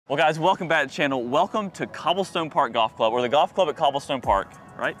Well guys, welcome back to the channel. Welcome to Cobblestone Park Golf Club, or the golf club at Cobblestone Park,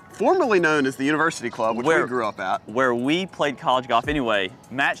 right? Formerly known as the University Club, which we grew up at. Where we played college golf. Anyway,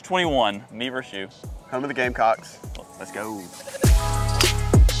 match 21, me versus you. Home of the Gamecocks. Let's go.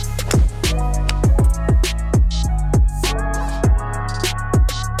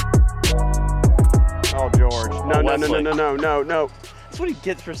 Oh, George. No, no, no, no, no, no, no, no. That's what he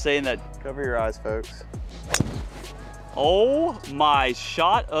gets for saying that. Cover your eyes, folks. Oh my,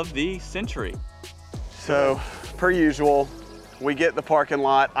 shot of the century. So, per usual, we get the parking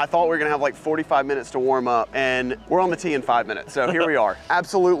lot. I thought we were gonna have like 45 minutes to warm up, and we're on the tee in 5 minutes. So here we are.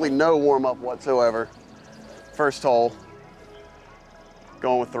 Absolutely no warm up whatsoever. First hole,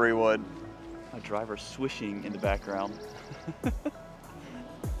 going with 3-wood. My driver swishing in the background.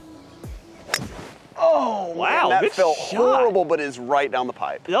 Oh, wow, man, that good felt shot. horrible, but is right down the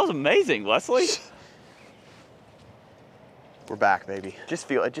pipe. That was amazing, Wesley. We're back, baby.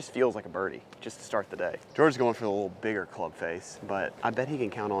 It just feels like a birdie, just to start the day. George's going for the little bigger club face, but I bet he can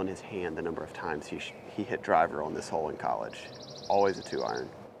count on his hand the number of times he hit driver on this hole in college. Always a 2-iron.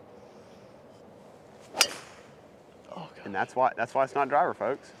 Oh, God. And that's why it's not driver,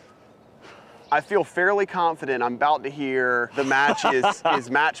 folks. I feel fairly confident I'm about to hear the match is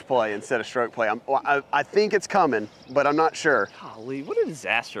match play instead of stroke play. I think it's coming, but I'm not sure. Golly, what a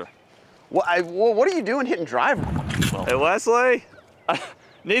disaster. What are you doing hitting driver? Hey, Wesley, I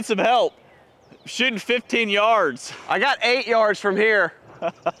need some help. Shooting 15 yards. I got 8 yards from here.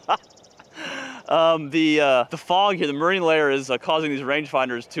 The fog here, the marine layer is causing these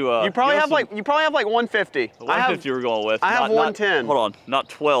rangefinders to. You probably have like 150. 150 we're going with. I have 110. Hold on, not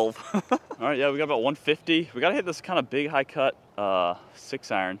 12. All right, yeah, we got about 150. We got to hit this kind of big high cut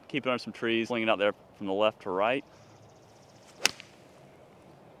 6-iron. Keep it under some trees, flinging out there from the left to right.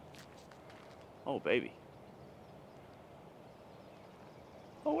 Oh baby.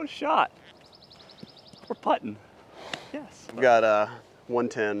 Oh, what a shot. We're putting. Yes. We've got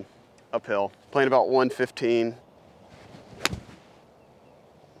 110 uphill. Playing about 115.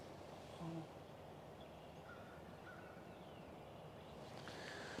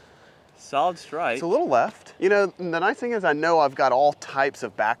 Solid strike. It's a little left. You know, the nice thing is I know I've got all types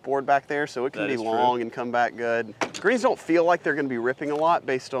of backboard back there, so it can be long and come back good. Greens don't feel like they're gonna be ripping a lot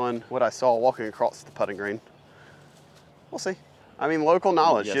based on what I saw walking across the putting green. We'll see. I mean, local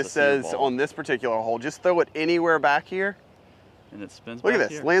knowledge just says on this particular hole, just throw it anywhere back here. And it spins Look back at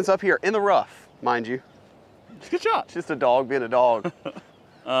this, here. lands up here in the rough, mind you. Good shot. It's just a dog being a dog.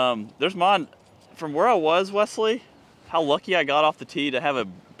 There's mine. From where I was, Wesley, how lucky I got off the tee to have a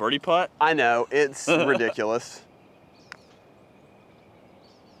birdie putt. I know, it's ridiculous.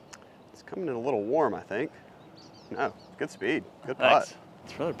 It's coming in a little warm, I think. No, good speed, good putt. Thanks.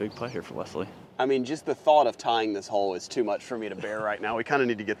 It's rather big putt here for Wesley. I mean, just the thought of tying this hole is too much for me to bear right now. We kind of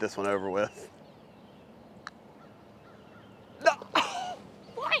need to get this one over with. No.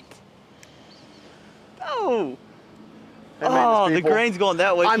 What? No. Hey, oh, the grain's going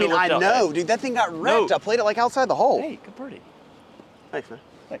that way. I mean, I know, dude. That thing got wrecked. No. I played it like outside the hole. Hey, good birdie. Thanks, man.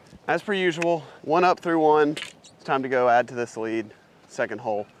 Thanks. As per usual, 1 up through 1. It's time to go add to this lead. Second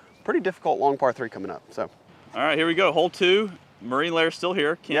hole. Pretty difficult long par 3 coming up. So. All right, here we go. Hole 2. Marine layer's still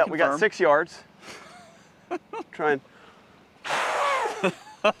here. Can't confirm. We got 6 yards. Try and.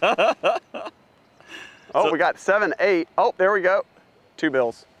 Oh, we got 7, 8. Oh, there we go. 2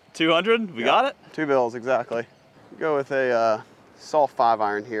 bills. 200. We got it. 2 bills exactly. Go with a soft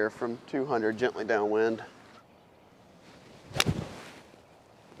 5-iron here from 200, gently downwind.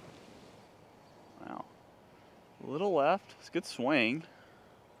 Wow. A little left. It's a good swing.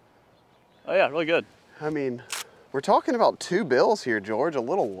 Oh yeah, really good. I mean, we're talking about 2 bills here, George. A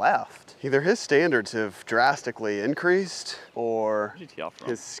little left. Either his standards have drastically increased, or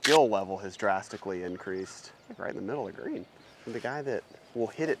his skill level has drastically increased. Like right in the middle of the green. And the guy that will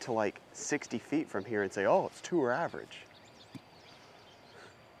hit it to like 60 feet from here and say, oh, it's tour average.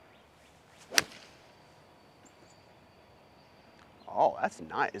 Oh, that's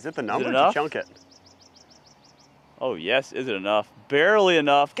nice. Is it the number? Did you chunk it? Oh yes, is it enough? Barely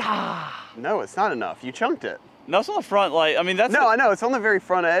enough. Gah! No, it's not enough. You chunked it. No, it's on the front, like, I mean, that's... No, I know, it's on the very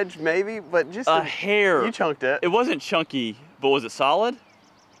front edge, maybe, but just a hair. You chunked it. It wasn't chunky, but was it solid?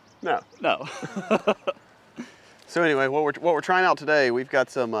 No. No. So anyway, what we're trying out today, we've got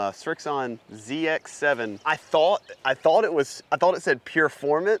some Srixon ZX7. I thought it said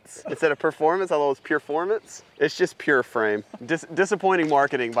Pureformance instead of performance. I thought it was Pureformance. It's just pure frame. Disappointing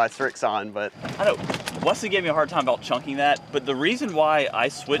marketing by Srixon, but I know Wesley gave me a hard time about chunking that, but the reason why I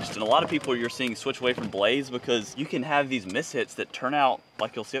switched, and a lot of people you're seeing switch away from blades, because you can have these mishits that turn out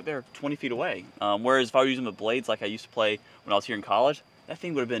like you'll see up there 20 feet away. Whereas if I was using the blades like I used to play when I was here in college, that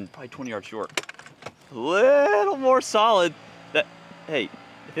thing would have been probably 20 yards short. A little more solid. That, hey,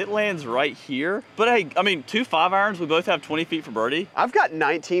 if it lands right here, but hey, I mean, 2 5-irons, we both have 20 feet for birdie. I've got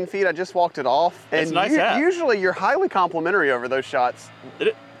 19 feet, I just walked it off. That's And nice usually you're highly complimentary over those shots.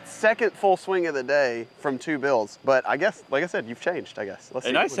 Second full swing of the day from 2 bills. But I guess, like I said, you've changed, I guess. Let's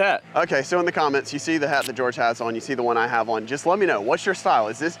see. Nice hat. Okay, so in the comments, you see the hat that George has on, you see the one I have on. Just let me know, what's your style?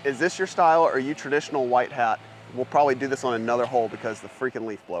 Is this your style, or are you traditional white hat? We'll probably do this on another hole because the freaking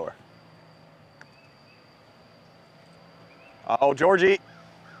leaf blower. Oh, Georgie.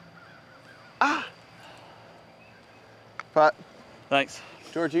 Ah. But Thanks.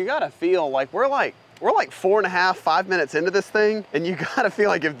 George, you gotta feel like we're like 4.5, 5 minutes into this thing, and you gotta feel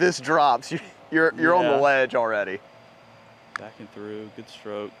like if this drops, you're on the ledge already. Backing through, good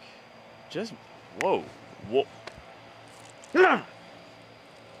stroke. Just whoa.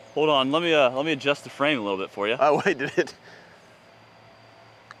 Hold on, let me adjust the frame a little bit for you. Oh wait, did it?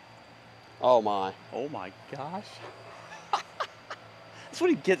 Oh my. Oh my gosh. That's what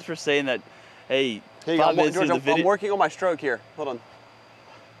he gets for saying that. Hey, George, I'm working on my stroke here. Hold on.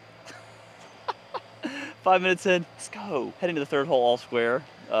 5 minutes in, let's go. Heading to the 3rd hole, all square,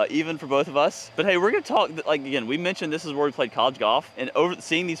 even for both of us. But hey, we're gonna talk, like again, we mentioned this is where we played college golf, and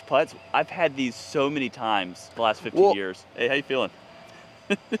seeing these putts, I've had these so many times the last 15 years. Hey, how you feeling?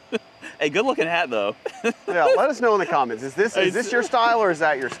 Hey, good looking hat though. Yeah, let us know in the comments. Is this your style, or is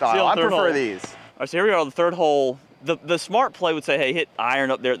that your style? I prefer these. All right, so here we are on the 3rd hole. The smart play would say, hey, hit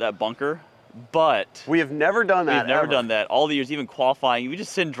iron up there at that bunker. But we have never done that. We've never done that. All the years, even qualifying, we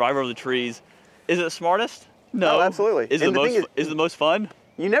just send driver over the trees. Is it the smartest? No. Oh, absolutely. Is it the most fun?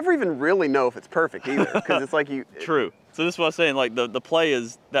 You never even really know if it's perfect either, because it's like you. True. So this is what I was saying. Like the play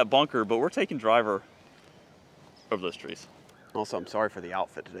is that bunker, but we're taking driver over those trees. Also, I'm sorry for the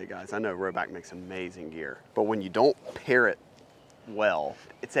outfit today, guys. I know Roback makes amazing gear, but when you don't pair it well,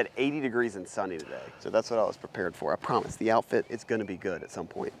 it's at 80 degrees and sunny today. So that's what I was prepared for. I promise the outfit is going to be good at some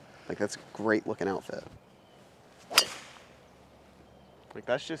point. Like, that's a great looking outfit. Like,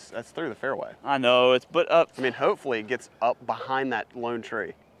 that's through the fairway. I know, but up. I mean, hopefully it gets up behind that lone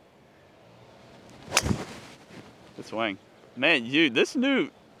tree. Good swing. Man, this new,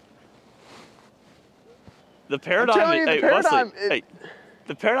 the paradigm, Wesley,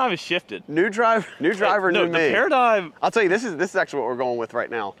 the paradigm has shifted. New driver, new me. The paradigm. I'll tell you, this is actually what we're going with right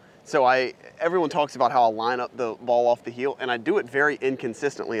now. So everyone talks about how I line up the ball off the heel, and I do it very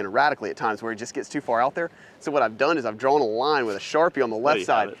inconsistently and erratically at times where it just gets too far out there. So what I've done is I've drawn a line with a Sharpie on the left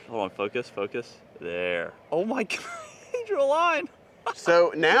side. Hold on, focus. There. Oh my God, he drew a line.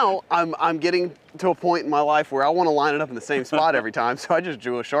 So now I'm getting to a point in my life where I want to line it up in the same spot every time. So I just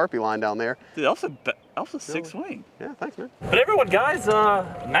drew a Sharpie line down there. Dude, that was a sick swing. Yeah, thanks, man. But everyone, guys,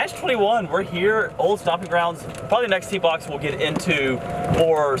 match 21. We're here, old stomping grounds. Probably next tee box we'll get into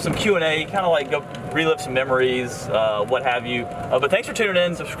more some Q&A, kind of like go relive some memories, what have you. But thanks for tuning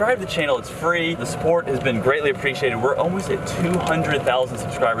in. Subscribe to the channel. It's free. The support has been greatly appreciated. We're almost at 200,000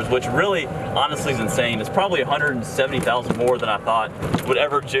 subscribers, which really, honestly, is insane. It's probably 170,000 more than I thought would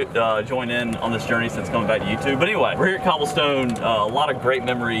ever join in on this journey since coming back to YouTube. But anyway, we're here at Cobblestone. A lot of great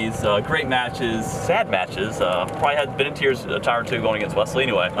memories, great matches, sad matches. Probably had been in tears a time or two going against Wesley.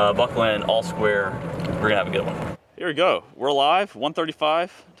 Anyway, buckle in, all square. We're gonna have a good one. Here we go. We're live,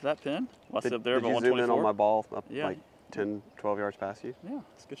 135 to that pin. Wesley up there about 124. Did you zoom in on my ball up like 10, 12 yards past you? Yeah,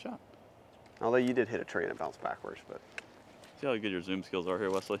 it's a good shot. Although you did hit a tree and it bounced backwards, but. See how good your zoom skills are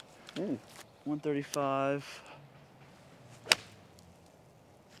here, Wesley. 135.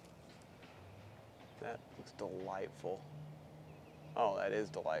 That looks delightful. Oh, that is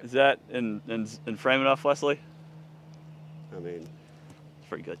delightful. Is that in frame enough, Wesley? I mean, it's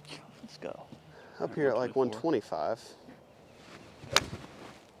pretty good. Let's go. Up here at like 125.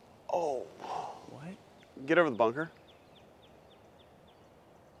 Oh. What? Get over the bunker.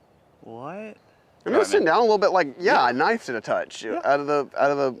 What? I mean, I was sitting down a little bit like, I knifed it a touch out of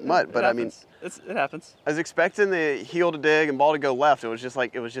the mud, but I mean, it happens. I was expecting the heel to dig and ball to go left. It was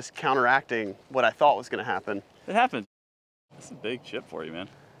just counteracting what I thought was going to happen. It happened. That's a big chip for you, man.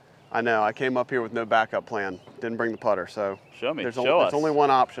 I know. I came up here with no backup plan. Didn't bring the putter, so show me. There's only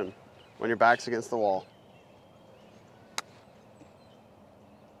one option when your back's against the wall.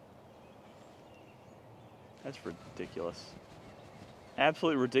 That's ridiculous.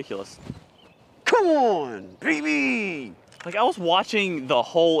 Absolutely ridiculous. Come on, baby! Like, I was watching the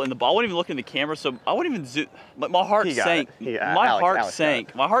hole in the ball. I wasn't even looking at the camera, so I wouldn't even zoom. Like, my heart sank. My heart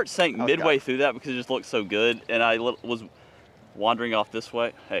sank. My heart sank midway through that because it just looked so good, and I was wandering off this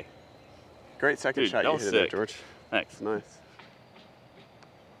way. Hey. Great second shot you hit there, George. Thanks. Nice.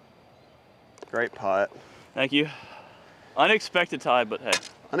 Great putt. Thank you. Unexpected tie, but hey.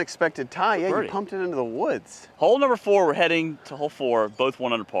 Unexpected tie. Yeah, birdie. you pumped it into the woods. Hole number 4, we're heading to hole 4, both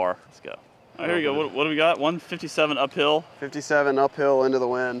 1 under par. Let's go. All right, here we go. What do we got? 157 uphill. 57 uphill into the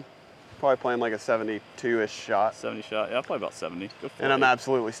wind. Probably playing like a 72-ish shot. 70 shot. Yeah, probably about 70. Go for And I'm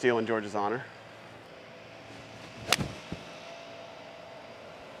absolutely stealing George's honor.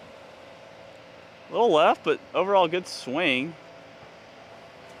 A little left, but overall good swing.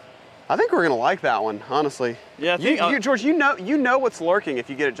 I think we're gonna like that one, honestly. Yeah, I think George, you know what's lurking if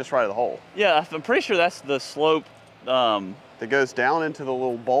you get it just right of the hole. Yeah, I'm pretty sure that's the slope that goes down into the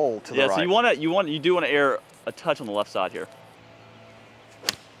little bowl to the right. Yeah, so you do want to err a touch on the left side here.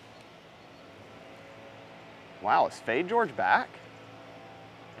 Wow, is Fade George back?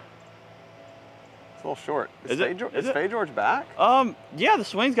 It's a little short. Is Fade George back? Yeah, the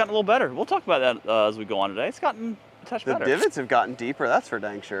swing's gotten a little better. We'll talk about that as we go on today. It's gotten a touch better. The divots have gotten deeper, that's for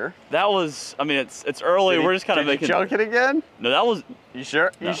dang sure. That was, I mean, it's early. We're just kind of making. Did you chunk it again? No, that was. You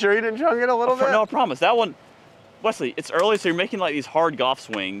sure? No. You sure you didn't chunk it a little bit? No, I promise. That one, Wesley, it's early, so you're making like these hard golf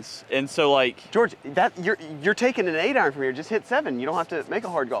swings. And so like. George, you're taking an 8-iron from here. Just hit 7. You don't have to make a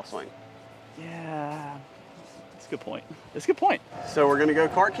hard golf swing. Yeah. Good point. That's a good point. So we're gonna go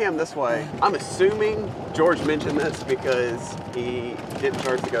cart cam this way. I'm assuming George mentioned this because he didn't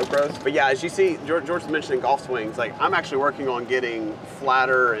charge the GoPros. But yeah, as you see, George's mentioning golf swings. Like, I'm actually working on getting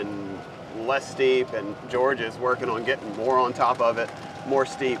flatter and less steep, and George is working on getting more on top of it, more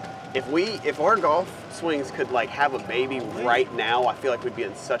steep. If our golf swings could like have a baby right now, I feel like we'd be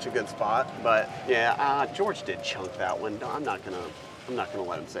in such a good spot. But yeah, George did chunk that one. I'm not gonna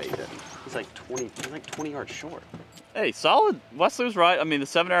let him say he didn't. He's like 20 yards short. Hey, solid. Wesley was right. I mean, the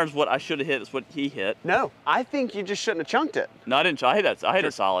 7-iron is what I should have hit. It's what he hit. No, I think you just shouldn't have chunked it. No, I didn't. I hit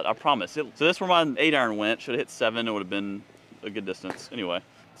it solid. I promise. So this is where my 8-iron went. Should have hit 7. It would have been a good distance. Anyway.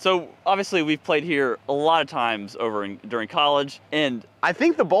 So obviously we've played here a lot of times during college, and I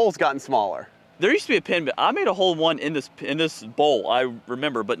think the bowl's gotten smaller. There used to be a pin, but I made a hole in one in this bowl, I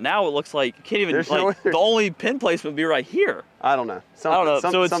remember, but now it looks like you can't even, the only pin placement would be right here. I don't know. I don't know.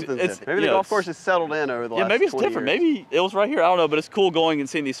 So something's different. Maybe the golf course has settled in over the last 20 years. Yeah, maybe it's different. Maybe it was right here. I don't know, but it's cool going and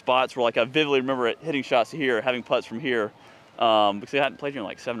seeing these spots where like I vividly remember it hitting shots here, having putts from here, because I hadn't played here in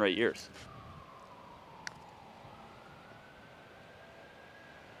like 7 or 8 years.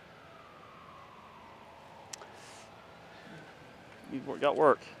 You got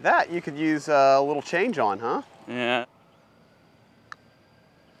work. That you could use a little change on, huh? Yeah.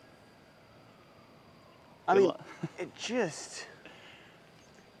 I mean, it just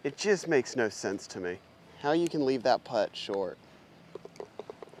makes no sense to me. How you can leave that putt short.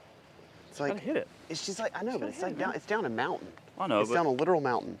 It's like, hit it. It's just like, I know, but it's like down, it's down a mountain. I know, it's down a literal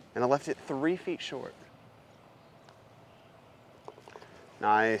mountain, and I left it 3 feet short.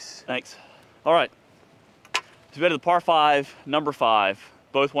 Nice. Thanks. All right. To bet the par 5, number 5,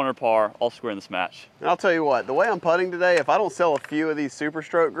 both 1 under par, all square in this match. And I'll tell you what, the way I'm putting today, if I don't sell a few of these Super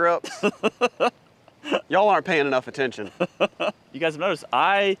Stroke grips, y'all aren't paying enough attention. You guys have noticed,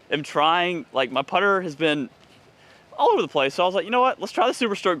 I am trying, like my putter has been all over the place. So I was like, you know what, let's try the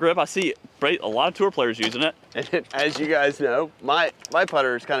Super Stroke grip. I see a lot of tour players using it. And as you guys know, my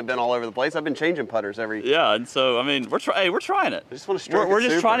putter has kind of been all over the place. I've been changing putters every. Yeah, and so I mean, we're trying it. I just want to stroke We're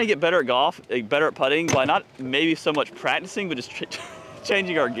just trying to get better at golf, better at putting by not maybe so much practicing, but just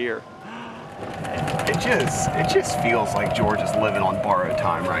changing our gear. It just feels like George is living on borrowed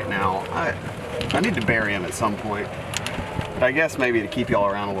time right now. I need to bury him at some point. But I guess maybe to keep y'all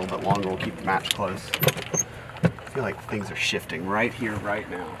around a little bit longer, we'll keep the match close. I feel like things are shifting right here, right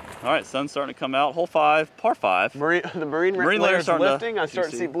now. All right, sun's starting to come out. Hole 5, par 5. The marine layer's lifting. I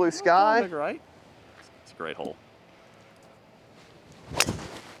start to see blue sky. Right. It's a great hole.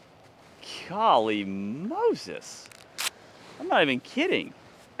 Golly Moses. I'm not even kidding.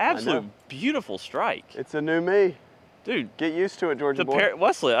 Absolute beautiful strike. It's a new me. Dude, get used to it, Georgie boy.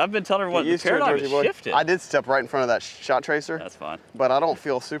 Wesley, I've been telling everyone the paradigm has shifted. I did step right in front of that shot tracer. That's fine. But I don't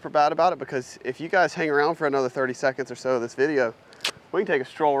feel super bad about it because if you guys hang around for another 30 seconds or so of this video, we can take a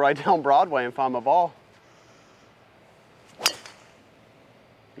stroll right down Broadway and find my ball.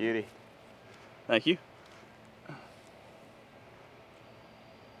 Beauty. Thank you.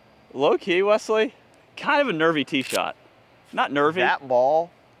 Low key, Wesley, kind of a nervy tee shot. Not nervy. That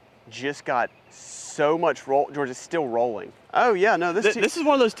ball just got so much roll. George, is still rolling. Oh yeah, no, this is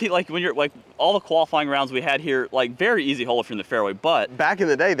one of those like when you're like all the qualifying rounds we had here, like very easy hole if you're in the fairway, but back in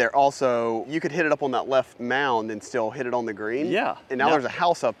the day there also, you could hit it up on that left mound and still hit it on the green. Yeah. And now there's a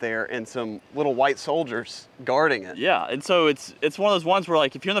house up there and some little white soldiers guarding it. Yeah, and so it's one of those ones where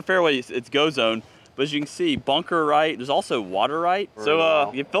like if you're in the fairway, it's go zone, but as you can see, bunker right, there's also water right.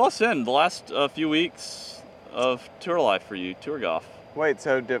 So you fill us in the last few weeks. of tour life for you, tour golf. Wait,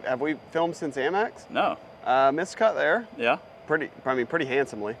 so have we filmed since Amex? No. Missed cut there. Yeah. Pretty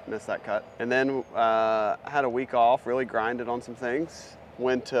handsomely missed that cut. And then had a week off, really grinded on some things.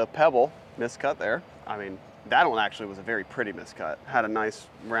 Went to Pebble, missed cut there. I mean, that one actually was a very pretty miscut. Had a nice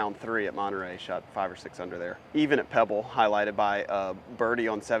round 3 at Monterey, shot 5 or 6 under there. Even at Pebble, highlighted by a birdie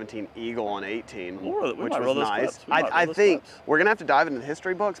on 17, eagle on 18, which was nice. I think we're gonna have to dive into the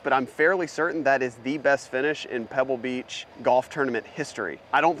history books, but I'm fairly certain that is the best finish in Pebble Beach golf tournament history.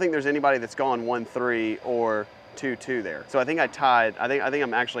 I don't think there's anybody that's gone 1-3 or 2-2 there. So I think I tied. I think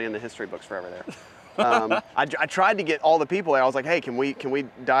I'm actually in the history books forever there. I tried to get all the people there. I was like, hey, can we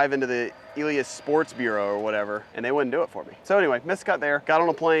dive into the Elias Sports Bureau or whatever? And they wouldn't do it for me. So anyway, missed the cut there. Got on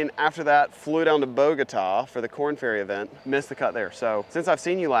a plane after that, flew down to Bogota for the Corn Ferry event. Missed the cut there. So since I've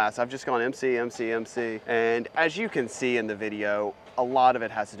seen you last, I've just gone MC, MC, MC. And as you can see in the video, a lot of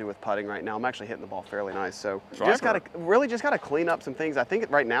it has to do with putting right now. I'm actually hitting the ball fairly nice. So just gotta clean up some things. I think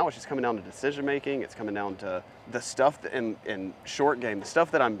right now it's just coming down to decision making. It's coming down to the stuff in short game, the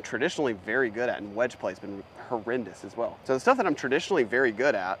stuff that I'm traditionally very good at, and wedge play has been horrendous as well. So the stuff that I'm traditionally very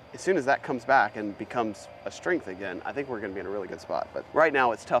good at, as soon as that comes back and becomes a strength again, I think we're gonna be in a really good spot. But right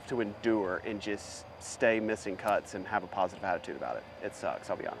now it's tough to endure and just stay missing cuts and have a positive attitude about it. It sucks,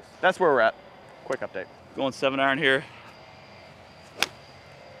 I'll be honest. That's where we're at. Quick update. Going 7-iron here.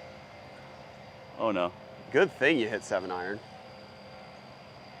 Oh no. Good thing you hit 7-iron.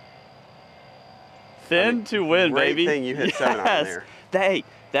 Thin to win, baby. Great thing you hit 7-iron there. Hey,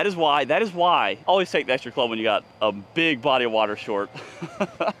 that is why. Always take the extra club when you got a big body of water short.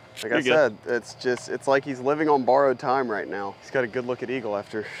 Like I said, it's like he's living on borrowed time right now. He's got a good look at eagle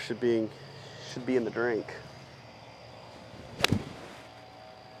after should be in the drink.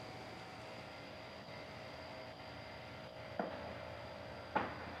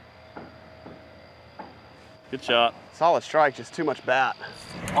 Good shot. Solid strike, just too much bat.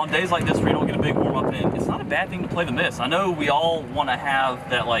 On days like this where you don't get a big warm-up in, it's not a bad thing to play the miss. I know we all want to have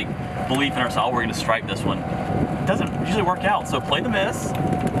that like belief in ourselves, we're going to stripe this one. It doesn't usually work out, so play the miss,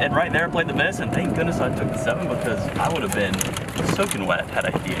 and right there played the miss, and thank goodness I took the 7 because I would have been soaking wet had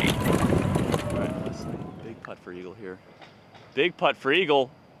I hit the 8. All right, Wesley, big putt for eagle here. Big putt for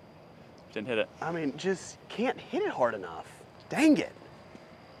eagle. Didn't hit it. I mean, just can't hit it hard enough. Dang it.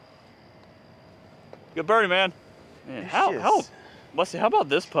 Good birdie, man. Man, Wesley, how about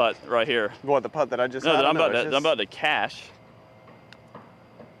this putt right here? What, the putt that I just No, had? I'm about to cash.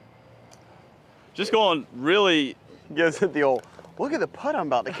 Just going really. Gives it the old, look at the putt I'm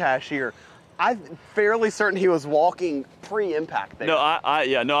about to cash here. I'm fairly certain he was walking pre-impact there. No,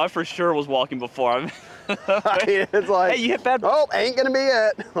 I for sure was walking before. I mean, it's like, hey, you hit bad. Oh, ain't gonna be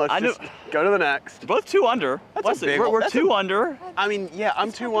it. Let's just go to the next. Both 2 under. Wesley, we're 2 under. I mean, yeah,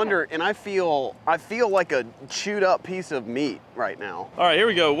 I'm 2 under, and I feel like a chewed up piece of meat right now. All right, here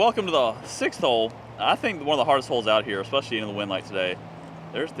we go. Welcome to the 6th hole. I think one of the hardest holes out here, especially in the wind like today.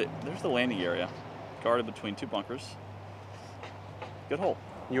 There's the landing area, guarded between 2 bunkers. Good hole.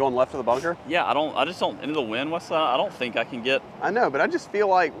 You on left of the bunker? Yeah, I just don't, into the wind, Wesley, I don't think I can get. I know, but I just feel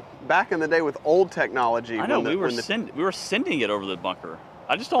like back in the day with old technology. I know, we were sending it over the bunker.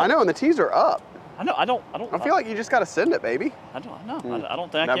 I just don't. I know, and the tees are up. I know, I don't. I feel like you just got to send it, baby. I know. I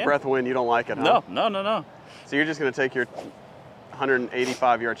don't think I can. That breath of wind, you don't like it, huh? No. So you're just going to take your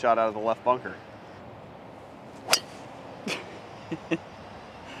 185-yard shot out of the left bunker.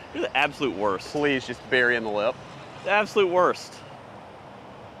 You're the absolute worst. Please just bury in the lip. The absolute worst.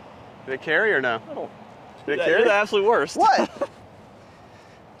 Did it carry or no? I don't. Did it carry? You're the absolute worst. What?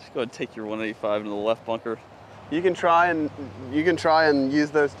 Just go ahead and take your 185 into the left bunker. You can try and use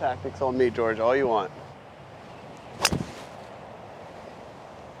those tactics on me, George, all you want. It's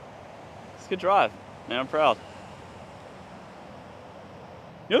a good drive, man. I'm proud.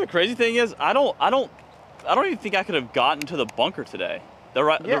 You know the crazy thing is, I don't even think I could have gotten to the bunker today. The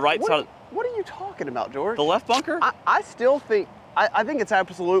right side. What are you talking about, George? The left bunker? I still think. I think it's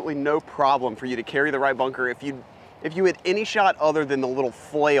absolutely no problem for you to carry the right bunker if you hit any shot other than the little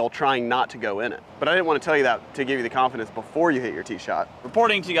flail trying not to go in it. But I didn't want to tell you that to give you the confidence before you hit your tee shot.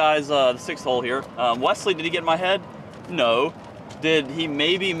 Reporting to you guys the 6th hole here. Wesley, did he get in my head? No. Did he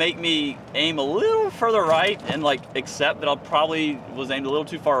maybe make me aim a little further right and like accept that I probably was aimed a little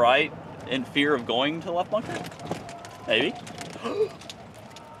too far right in fear of going to the left bunker? Maybe.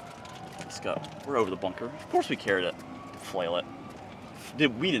 Let's go. We're over the bunker. Of course we carried it. Flail it.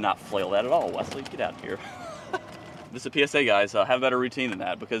 We did not flail that at all, Wesley. Get out of here. This is a PSA, guys. Have a better routine than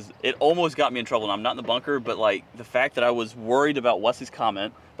that because it almost got me in trouble. And I'm not in the bunker, but like the fact that I was worried about Wesley's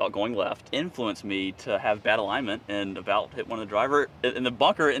comment about going left influenced me to have bad alignment and about hit one of the driver in the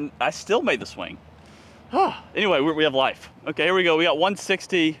bunker, and I still made the swing. Anyway, we have life. Okay, here we go. We got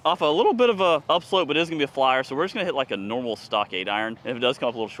 160 off a little bit of a upslope, but it is gonna be a flyer. So we're just gonna hit like a normal stock 8-iron. And if it does come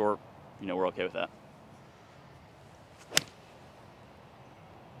up a little short, you know, we're okay with that.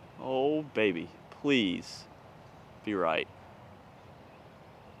 Oh, baby, please be right.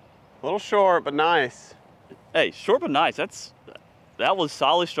 A little short, but nice. Hey, short but nice. That was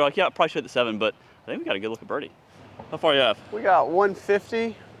solidly struck. Yeah, I probably should hit the 7, but I think we got a good look at birdie. How far you have? We got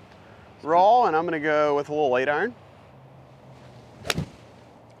 150 raw, and I'm gonna go with a little 8-iron.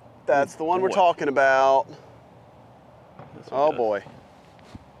 That's the one we're talking about. Oh boy.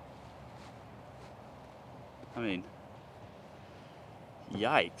 I mean,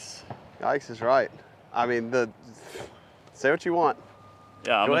 yikes. Yikes is right. I mean, say what you want.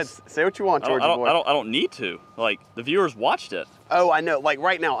 Yeah, go ahead. Say what you want, Georgia boy. I don't need to. Like, the viewers watched it. Oh, I know. Like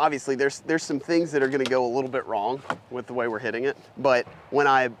right now, obviously, there's some things that are going to go a little bit wrong with the way we're hitting it. But when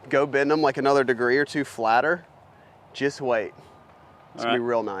I go bend them like another degree or two flatter, just wait. It's going to be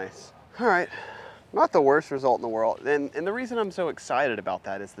real nice. All right. Not the worst result in the world. And the reason I'm so excited about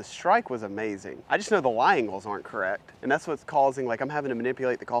that is the strike was amazing. I just know the lie angles aren't correct. And that's what's causing, like, I'm having to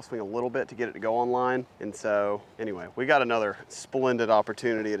manipulate the call swing a little bit to get it to go online. And so, anyway, we got another splendid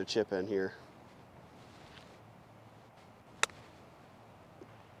opportunity at a chip in here.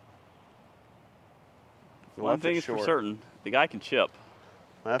 One thing is for certain, the guy can chip.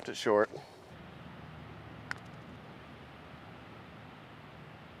 Left it short.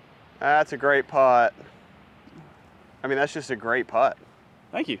 That's a great putt. I mean, that's just a great putt.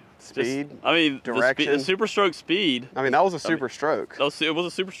 Thank you. Speed, I mean, direction. The super stroke speed. I mean, that was a super stroke. It was a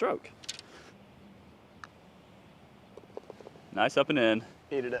super stroke. Nice up and in.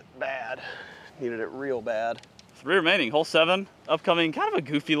 Needed it bad. Needed it real bad. 3 remaining. Hole 7, upcoming. Kind of a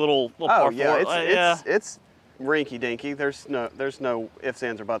goofy little par 4. Yeah, it's rinky dinky. There's no ifs,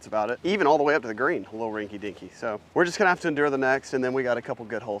 ands, or buts about it. Even all the way up to the green, a little rinky dinky. So we're just gonna have to endure the next, and then we got a couple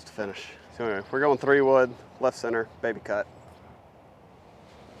good holes to finish. So anyway, we're going 3 wood, left center, baby cut.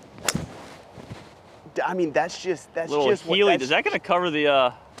 I mean, that's just Healy. Is that gonna cover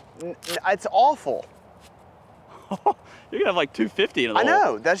the? It's awful. You're gonna have like 250 in the hole. I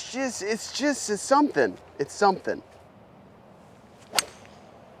know. It's something. It's something.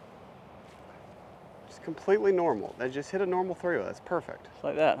 Completely normal. They just hit a normal 3-wood. That's perfect. Just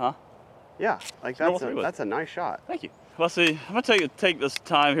like that, huh? Yeah, like that's a nice shot. Thank you. Wesley, I'm gonna take this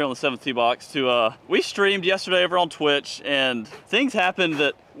time here on the 7th tee box to we streamed yesterday over on Twitch, and things happened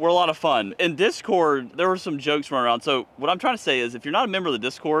that were a lot of fun. In Discord, there were some jokes running around. So what I'm trying to say is, if you're not a member of the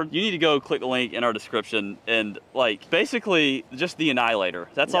Discord, you need to go click the link in our description and, like, basically just the Annihilator.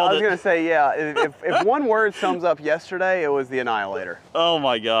 That's all. I was gonna say, yeah. If one word sums up yesterday, it was the Annihilator. Oh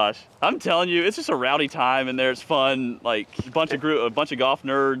my gosh! I'm telling you, it's just a rowdy time in there. It's fun. Like a bunch of golf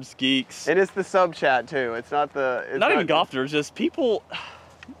nerds, geeks. And it's the sub chat too. It's not the. It's not even golf nerds, just people.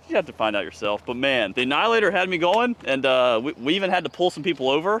 You have to find out yourself. But man, the Annihilator had me going, and we even had to pull some people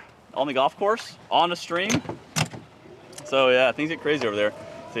over on the golf course on the stream. So yeah, things get crazy over there.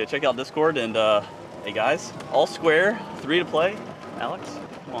 So yeah, check out Discord, and hey guys, all square, 3 to play. Alex,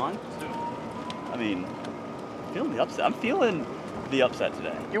 come on. I mean, I'm feeling the upset. I'm feeling the upset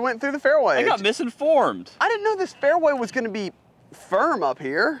today. You went through the fairway. I got misinformed. I didn't know this fairway was going to be firm up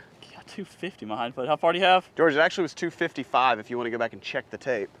here. 250 my hind foot. How far do you have? George, it actually was 255 if you want to go back and check the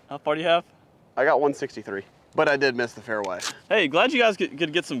tape. How far do you have? I got 163, but I did miss the fairway. Hey, glad you guys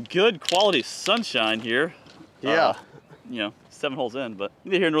could get some good quality sunshine here. Yeah. You know, 7 holes in, but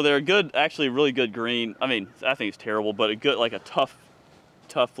neither here nor there. Good, actually really good green. I mean, I think it's terrible, but a good, like a tough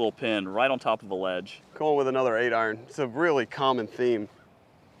little pin right on top of a ledge. Going with another 8-iron. It's a really common theme.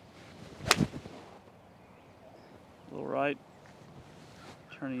 A little right.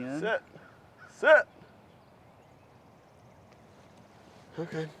 Turning in. Sit.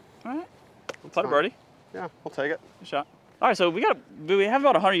 Okay. All right. We'll putt a birdie. Yeah, we'll take it. Good shot. All right, so we have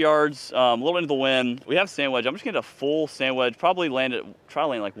about 100 yards, a little into the wind. We have sand wedge. I'm just gonna get a full sand wedge. Probably try to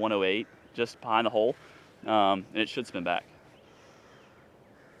land like 108, just behind the hole, and it should spin back.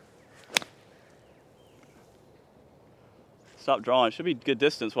 Stop drawing. It should be good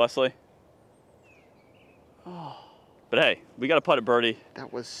distance, Wesley. Oh. But hey, we got to putt at birdie.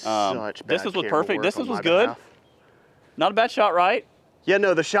 That was such bad distance was perfect. Distance was good. Behalf. Not a bad shot, right? Yeah,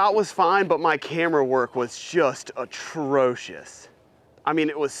 no, the shot was fine, but my camera work was just atrocious. I mean,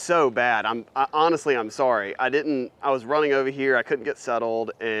 it was so bad. Honestly, I'm sorry. I was running over here. I couldn't get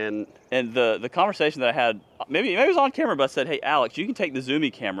settled, and the conversation that I had, maybe it was on camera, but I said, hey, Alex, you can take the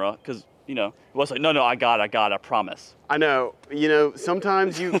zoomy camera, because, you know, it was like, no, I got it, I promise. I know. You know,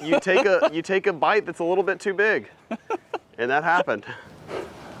 sometimes you take a bite that's a little bit too big, and that happened.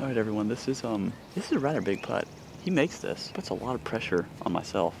 All right, everyone, this is a rather big putt. He makes this, puts a lot of pressure on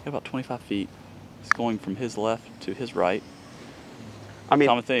myself. About 25 feet. It's going from his left to his right. I mean,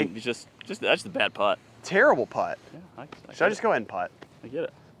 common thing. It's just that's the bad putt. Terrible putt. Yeah, Should I just go ahead and putt? I get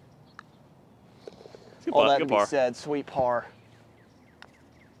it. All that to be said, sweet par.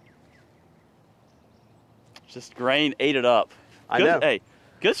 Just grain ate it up. I know. Hey,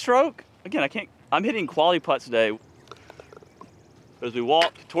 good stroke. Again, I'm hitting quality putts today. As we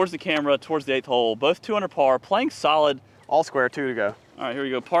walk towards the camera, towards the 8th hole, both 2 under par, playing solid. All square, 2 to go. All right, here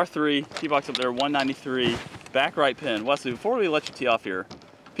we go. Par 3, tee box up there, 193. Back right pin. Wesley, before we let you tee off here,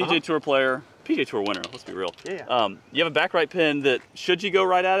 PGA Tour player, PGA Tour winner, let's be real. Yeah. You have a back right pin that, should you go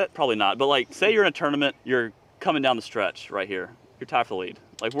right at it? Probably not. But like, say you're in a tournament, you're coming down the stretch right here. You're tied for the lead.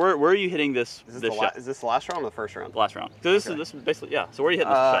 Like, where are you hitting this shot? Is this the last round or the first round? The last round. So this is basically, yeah. So where are you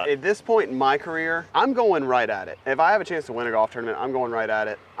hitting this shot? At this point in my career, I'm going right at it. If I have a chance to win a golf tournament, I'm going right at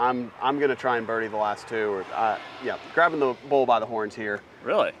it. I'm going to try and birdie the last 2. Or yeah, grabbing the bull by the horns here.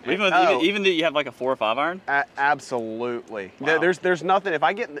 Really? Even that you have like a 4 or 5 iron? Absolutely. Wow. There's nothing. If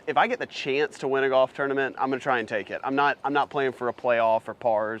I get the chance to win a golf tournament, I'm gonna try and take it. I'm not playing for a playoff or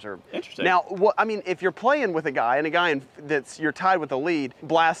pars or. Interesting. Now, I mean, if you're playing with a guy you're tied with the lead,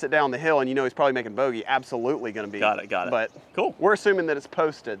 blast it down the hill, and you know he's probably making bogey, absolutely gonna be. Got it. But cool. We're assuming that it's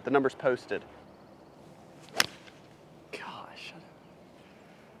posted. The number's posted. Gosh.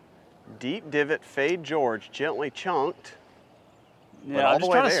 Deep divot, fade George, gently chunked. Yeah, I'm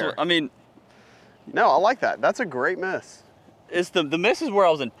just trying to. I mean, no, I like that. That's a great miss. It's the miss is where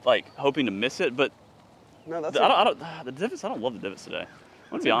I was hoping to miss it, but no, that's the divots. I don't love the divots today. I'm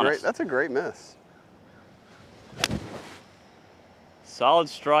gonna be honest. That's a great miss. Solid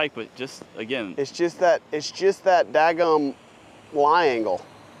strike, but just again. It's just that daggum lie angle.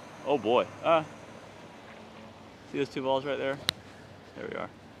 Oh boy. See those 2 balls right there? There we are.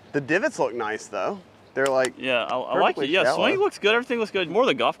 The divots look nice though. They're like, yeah, I like it. Yeah, shallow. swing looks good. Everything looks good. More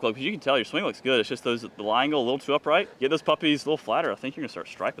the golf club, because you can tell your swing looks good. It's just the lie angle a little too upright. Get those puppies a little flatter. I think you're gonna start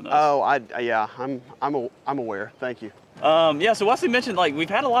striping those. Oh, yeah, I'm aware. Thank you. Yeah, so Wesley mentioned we've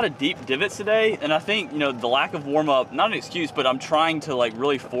had a lot of deep divots today, and I think the lack of warm up, not an excuse, but I'm trying to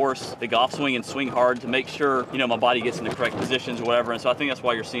really force the golf swing and swing hard to make sure my body gets in the correct positions or whatever. And so I think that's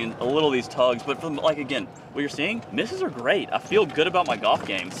why you're seeing a little of these tugs. But from again, what you're seeing, misses are great. I feel good about my golf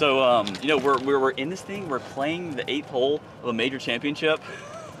game. So we're in this thing. We're playing the 8th hole of a major championship,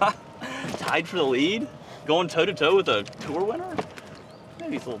 tied for the lead, going toe to toe with a tour winner.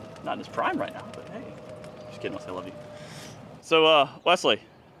 Maybe he's a little not in his prime right now, but hey, just kidding. I love you. So, Wesley.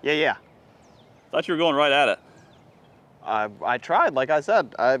 Yeah. Thought you were going right at it. I tried, like I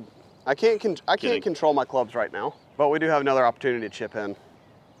said. I can't control my clubs right now, but we do have another opportunity to chip in.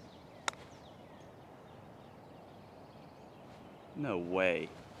 No way.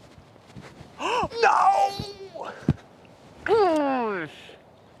 No!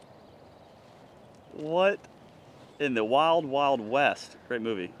 What in the wild, wild west? Great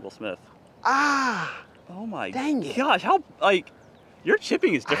movie, Will Smith. Oh my dang it. gosh, how, your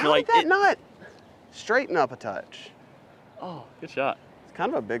chipping is different. How did that not straighten up a touch? Oh, good shot. It's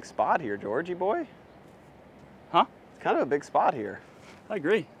kind of a big spot here, Georgie boy. Huh? It's kind of a big spot here. I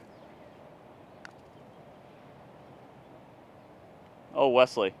agree. Oh,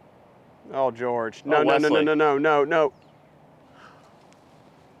 Wesley. Oh, George. No.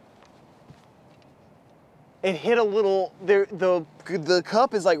 It hit a little, the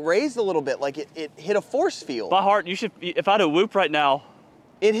cup is raised a little bit, it hit a force field. My heart, if I had a whoop right now.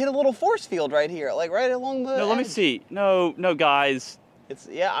 It hit a little force field right here, right along the No, let me see. No, guys.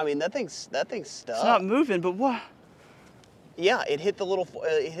 I mean, that thing's stuck. It's not moving, but what? Yeah, it hit a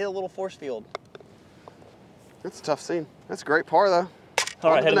little force field. That's a tough scene. That's a great par though. All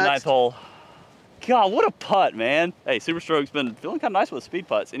right, head to the 9th hole. God, what a putt, man. Hey, Superstroke's been feeling kind of nice with the speed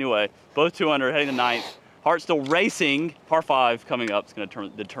putts. Anyway, both 2 under, heading to 9th. Heart still racing. Par 5 coming up is going to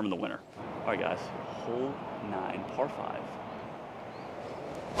determine the winner. All right, guys. Hole 9, par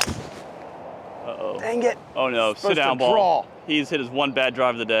 5. Uh-oh. Dang it. Oh, no. Sit down ball. Draw. He's hit his 1 bad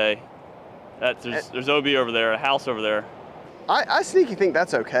drive of the day. There's OB over there, a house over there. I sneaky think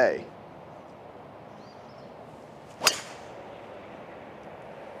that's okay.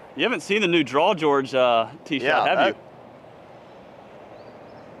 You haven't seen the new Draw George tee shot, have you?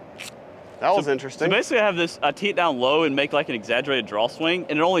 That was interesting. So basically I tee it down low and make an exaggerated draw swing,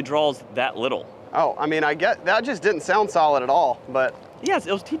 and it only draws that little. Oh, I mean, that just didn't sound solid at all, but. Yes,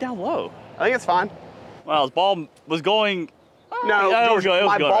 it was teed down low. I think it's fine. Well, his ball was going. No, yeah, George,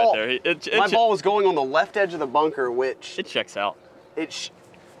 my ball, right there. My ball was going on the left edge of the bunker, which. It checks out.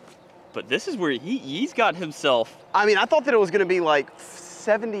 But this is where he's got himself. I mean, I thought that it was going to be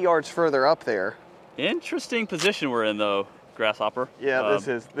 70 yards further up there. Interesting position we're in though, Grasshopper. Yeah,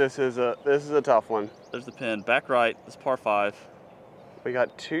 this is a tough one. There's the pin. Back right, this par 5. We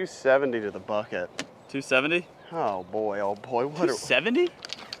got 270 to the bucket. 270? Oh boy, what 270?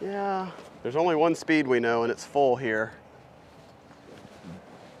 Yeah. There's only one speed we know, and it's full here.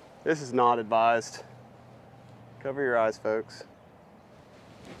 This is not advised. Cover your eyes, folks.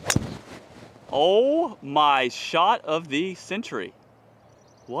 Oh my shot of the century.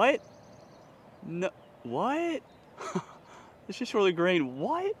 What? No, what? It's just really green.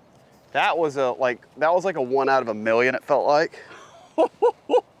 What? That was like a 1 out of a million, it felt like.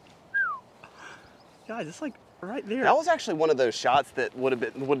 Guys, it's like right there. That was actually one of those shots that would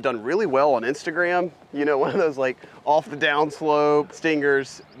have done really well on Instagram. You know, one of those like off the downslope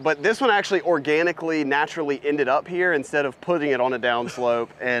stingers. But this one actually organically, naturally ended up here instead of putting it on a downslope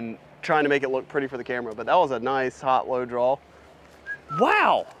and trying to make it look pretty for the camera. But that was a nice hot low draw.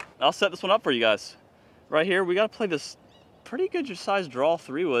 Wow. I'll set this one up for you guys. Right here, we got to play this pretty good sized draw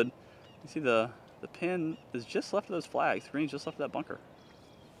 3-wood. You see the pin is just left of those flags. Green's just left of that bunker.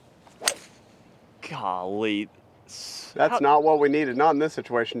 Golly. That's not what we needed. Not in this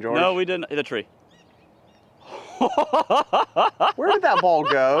situation, George. No, we didn't. Hit a tree. Where did that ball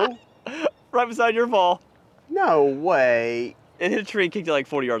go? Right beside your ball. No way. It hit a tree and kicked it like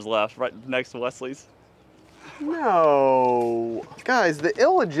 40 yards left, right next to Wesley's. No. Guys, the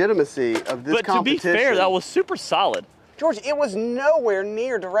illegitimacy of this competition. But to be fair, that was super solid. George, it was nowhere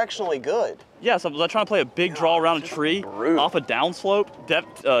near directionally good. Yeah, so I was trying to play a big draw around a tree off a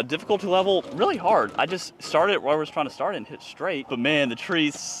downslope, difficulty level, really hard. I just started where I was trying to start and hit straight, but man, the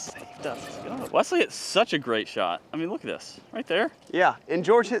trees saved us. Wesley hit such a great shot. I mean, look at this, right there. Yeah, and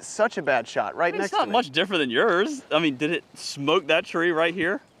George hit such a bad shot right next to me. It's not much different than yours. I mean, did it smoke that tree right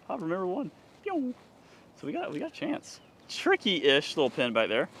here? I remember one. So we got a chance. Tricky-ish little pin back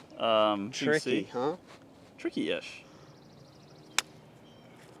there. Tricky, huh? Tricky-ish.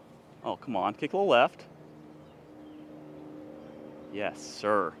 Oh, come on, kick a little left. Yes,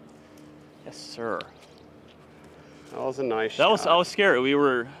 sir. Yes, sir. That was a nice shot. I was scared. We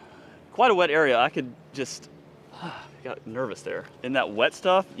were quite a wet area. I could just, got nervous there. In that wet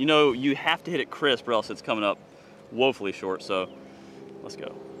stuff, you know, you have to hit it crisp or else it's coming up woefully short. So let's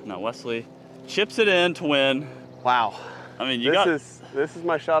go. Now Wesley chips it in to win. Wow. I mean, this is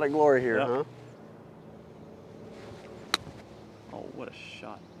my shot at glory here, huh? Oh, what a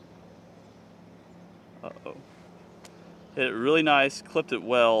shot. Uh-oh. Hit it really nice, clipped it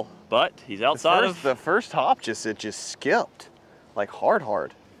well, but he's outside the first hop it just skipped, like hard.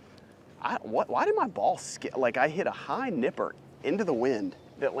 Why did my ball skip? Like I hit a high nipper into the wind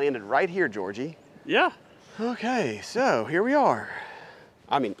that landed right here, Georgie. Yeah. Okay, so here we are.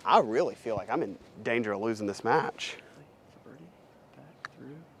 I mean, I really feel like I'm in danger of losing this match. Birdie, back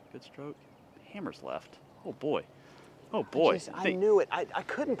through, good stroke. Hammers left. Oh boy. Oh boy. I knew it. I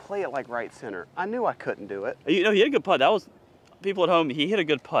couldn't play it like right center. I knew I couldn't do it. You know, he hit a good putt. That was, people at home, he hit a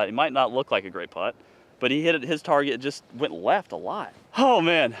good putt. It might not look like a great putt, but he hit it, his target just went left a lot. Oh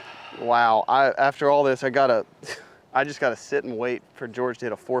man. Wow, after all this, I just gotta sit and wait for George to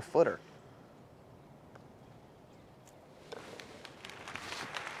hit a 4-footer.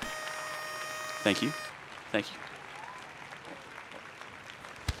 Thank you. Thank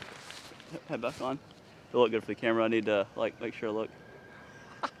you. Head back on. It'll look good for the camera. I need to make sure I look.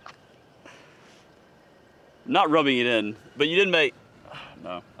 Not rubbing it in, but you didn't make.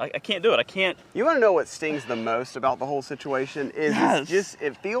 No, I can't do it. I can't. You want to know what stings the most about the whole situation? Is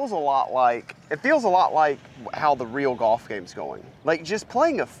it feels a lot like how the real golf game's going. Like just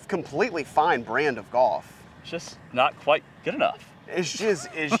playing a completely fine brand of golf. Just not quite good enough. It's just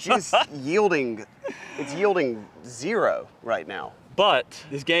yielding. It's yielding 0 right now. But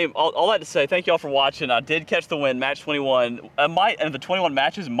this game, all that to say, thank you all for watching. I did catch the win, match 21. And the 21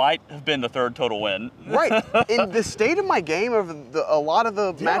 matches might have been the 3rd total win. Right. In the state of my game over a lot of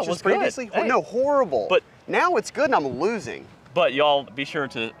the matches previously, no, horrible. But now it's good and I'm losing. But y'all be sure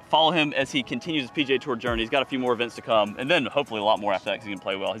to follow him as he continues his PGA Tour journey. He's got a few more events to come, and then hopefully a lot more after that because he can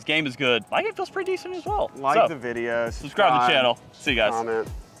play well. His game is good. My game feels pretty decent as well. Like the video. Subscribe to the channel. See you guys. Comment.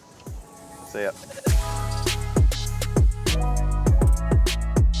 See ya.